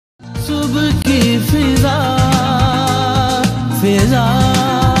सुबह की फिजा फिजा।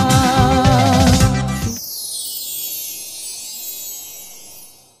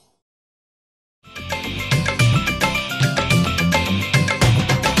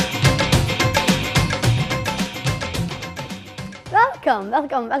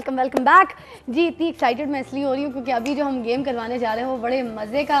 Welcome back जी। इतनी एक्साइटेड मैं इसलिए हो रही हूँ क्योंकि अभी जो हम गेम करवाने जा रहे हैं वो बड़े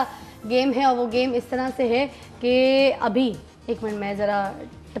मज़े का गेम है। और वो गेम इस तरह से है कि अभी एक मिनट मैं ज़रा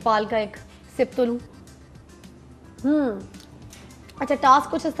टपाल का एक सिप तो लूँ। अच्छा, टास्क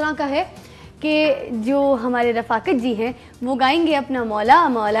कुछ इस तरह का है कि जो हमारे रफ़ाकत जी हैं वो गाएंगे अपना मौला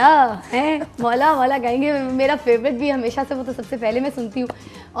मौला है, मौला मौला गाएंगे। मेरा फेवरेट भी हमेशा से, वो तो सबसे पहले मैं सुनती हूँ।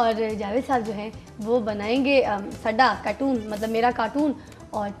 और जावेद साहब जो हैं वो बनाएंगे सड्डा कार्टून, मतलब मेरा कार्टून।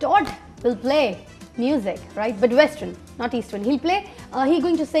 और Tod will play music, right? But Western, not Eastern. He'll play, he's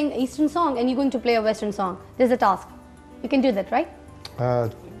going to sing Eastern song and you're going to play a Western song. This is a task. You can do that, right?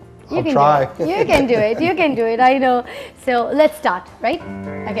 I'll try. You can do it. You can do it. I know. So let's start, right?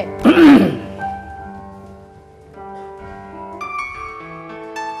 Okay.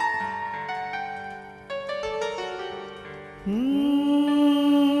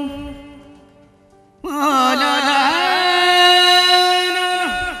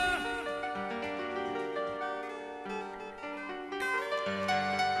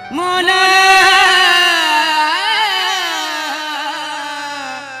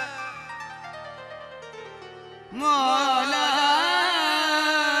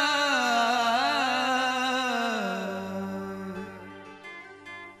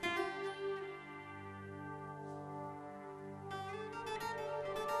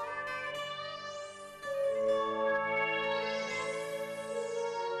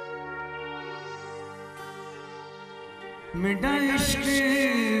 मेरा इश्क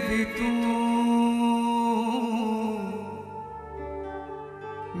भी तू,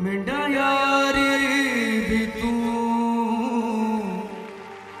 मेरा यार भी तू,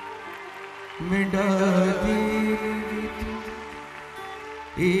 मेरा दिल भी तू,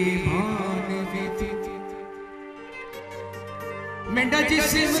 ईमान भी तू, मेरा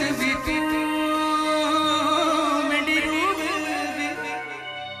जिस्म भी तू, मेरी रूह भी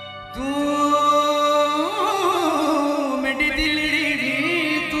तू,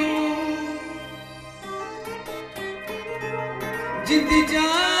 जिंद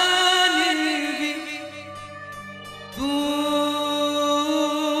जान भी तू,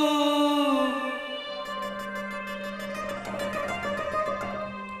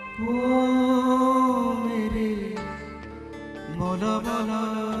 ओ मेरे मौला मौला,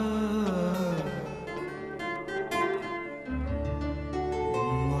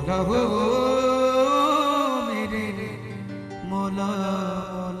 मौला हो मेरे मौला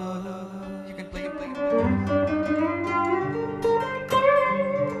मौला। You can play it.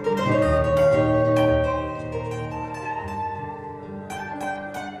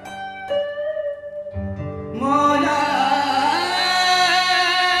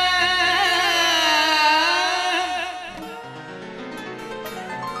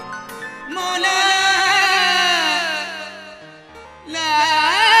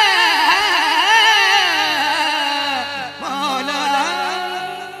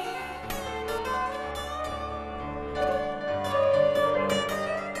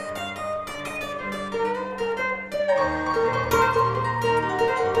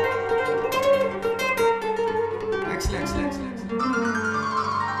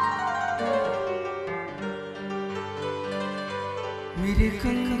 मेरे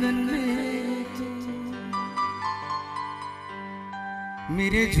कंगन में तू,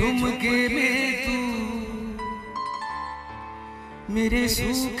 मेरे झुमके में तू, मेरे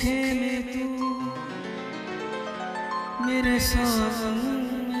सूखे में तू, मेरे सावन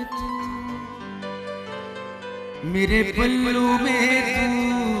में तू, मेरे पल्लू में तू,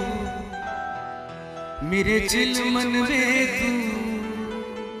 मेरे चिलमन में तू,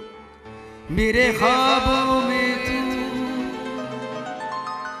 मेरे ख्वाबों में तू,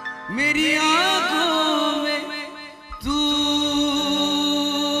 मेरी आंखों में तू,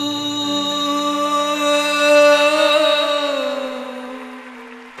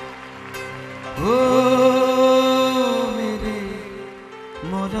 ओ मेरे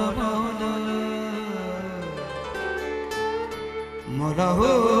मौला मौला, मौला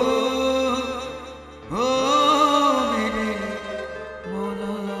हो मेरे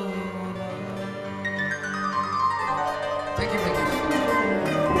मौला मौला। Thank you, thank you.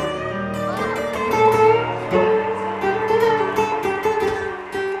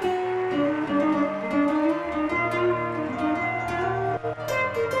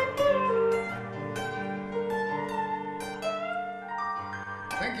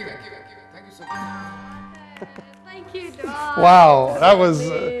 Thank so much. Thank you. Wow, that was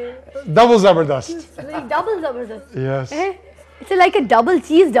double zabardast. Like double zabardast. Yes. It's like a double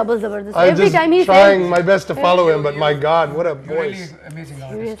cheese, double zabardast. I'm Every just time he trying says, my best to follow him, but my God, what a Really voice. amazing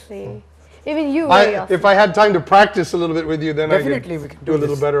artist. seriously, even you, very awesome. If I had time to practice a little bit with you, then Definitely I we could can do a do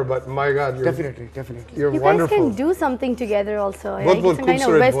little this. better. But my God, you're, Definitely. you're You wonderful. guys can do something together also. Both Like with it's a kind of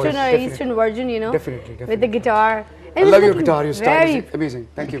खूबसूरत Western voice. or Eastern version, you know, Definitely. with the guitar. I love your guitar, your style very is amazing.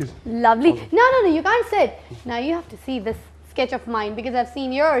 Thank you. lovely. No, you can't sit. Now you have to see this sketch of mine because I've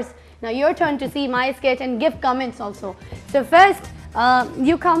seen yours. Now your turn to see my sketch and give comments also. So first,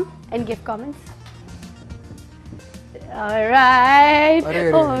 you come and give comments. All right.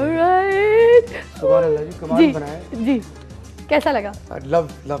 अरे, All right. सुभान अल्लाह जी, कमाल बनाया है. जी कैसा लगा? I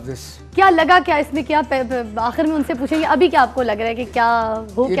love this. क्या लगा क्या इसमें क्या आखिर में उनसे पूछेंगे अभी क्या आपको लग रहा है कि क्या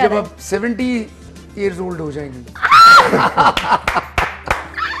हो ये क्या जब रहा है? आप 70 years old हो जाएंगे.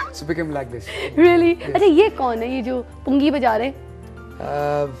 So become like this. Really? अच्छा ये कौन है ये जो पुंगी बजा रहे हैं?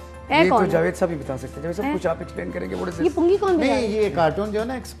 ये कौन तो है? जावेद साहब ही बता सकते हैं. जावेद साहब कुछ आप एक्सप्लेन करेंगे. What is ये this? पुंगी कौन बजा रहा नहीं है? ये कार्टून जो है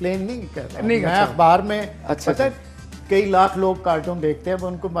ना एक्सप्लेन नहीं करता नहीं, मैं अच्छा। अखबार में अच्छा, पता है कई लाख लोग कार्टून देखते हैं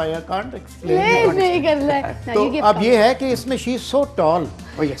उनको माया कांट एक्सप्लेन नहीं कर रहा है. Now तो you give अब ये है कि इसमें she is so tall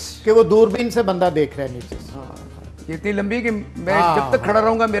Oh yes. कि वो दूरबीन से बंदा देख रहा है नीचे से। ये इतनी लंबी है कि मैं हाँ। जब तक खड़ा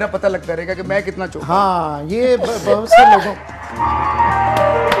रहूंगा मेरा पता लगता रहेगा कि मैं कितना छोटा हूं. हाँ ये बहुत से लोगों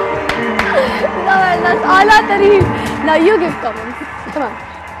जबरदस्त आला तरीन. Now you give comments. Come on.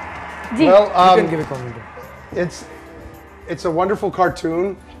 Ji. Well, You can give a comment. it's a wonderful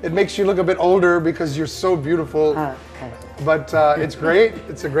cartoon. It makes you look a bit older because you're so beautiful. But it's great.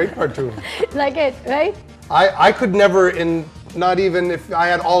 It's a great cartoon. Like it, right? I could never, not even if I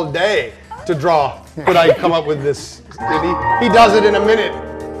had all day to draw, could I come up with this. He does it in a minute.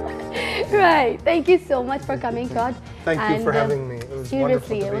 Right. Thank you so much for coming, Todd. Thank you for having me. It was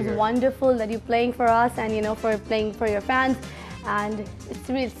Seriously, wonderful to it be was here. wonderful that you're playing for us and for playing for your fans. And it's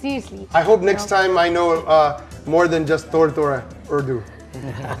really seriously. I hope next time I know more than just Tora Urdu.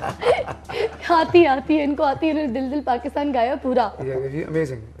 आती है इनको आती है दिल पाकिस्तान गाया पूरा. Yeah,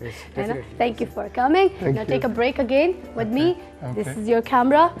 amazing. Yes, है ना? definitely. Thank you for coming. Now take a break again with me. This is your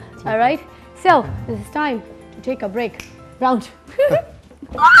camera. All right. So this is time to take a break. Round.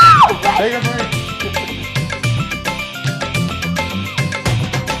 Take a break.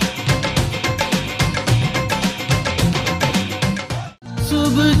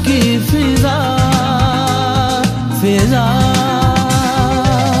 सुबह की फिजा फिजा